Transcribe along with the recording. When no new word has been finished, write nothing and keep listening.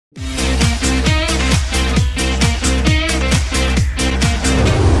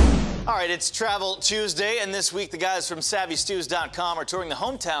It's Travel Tuesday, and this week the guys from SavvyStews.com are touring the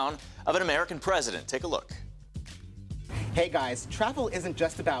hometown of an American president. Take a look. Hey guys, travel isn't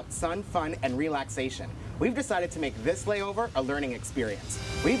just about sun, fun, and relaxation. We've decided to make this layover a learning experience.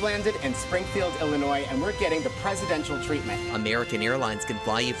 We've landed in Springfield, Illinois, and we're getting the presidential treatment. American Airlines can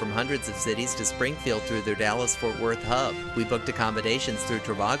fly you from hundreds of cities to Springfield through their Dallas-Fort Worth hub. We booked accommodations through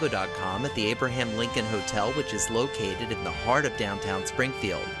Trivago.com at the Abraham Lincoln Hotel, which is located in the heart of downtown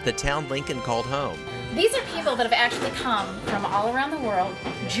Springfield, the town Lincoln called home. These are people that have actually come from all around the world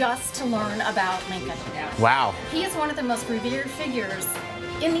just to learn about Lincoln. Wow. He is one of the most revered figures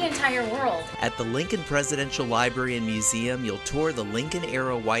in the entire world. At the Lincoln Presidential Library and Museum, you'll tour the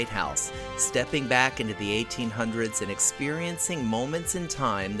Lincoln-era White House, stepping back into the 1800s and experiencing moments in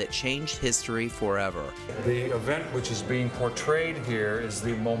time that changed history forever. The event which is being portrayed here is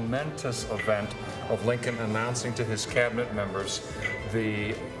the momentous event of Lincoln announcing to his cabinet members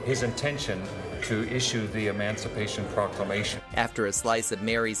his intention to issue the Emancipation Proclamation. After a slice of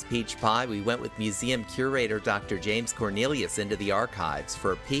Mary's peach pie, we went with museum curator Dr. James Cornelius into the archives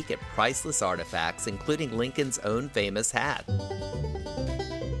for a peek at priceless artifacts, including Lincoln's own famous hat.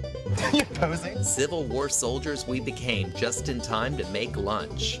 You're posing? Civil War soldiers we became just in time to make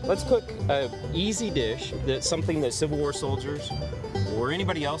lunch. Let's cook an easy dish that's something that Civil War soldiers or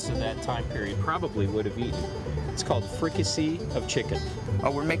anybody else in that time period probably would have eaten. It's called fricassee of chicken.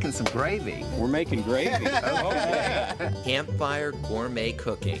 Oh, we're making some gravy. We're making gravy. Okay. Campfire gourmet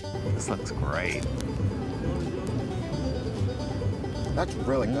cooking. This looks great. That's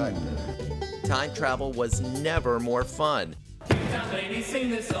really good. Time travel was never more fun. Ladies sing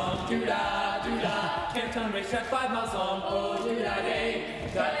this song, doo-dah, doo-dah. Canton racetrack 5 miles long, oh doo-dah day,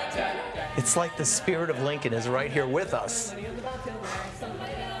 da-da-da. It's like the spirit of Lincoln is right here with us.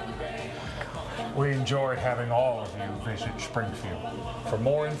 We enjoyed having all of you visit Springfield. For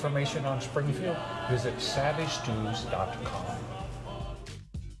more information on Springfield, visit SavvyStews.com.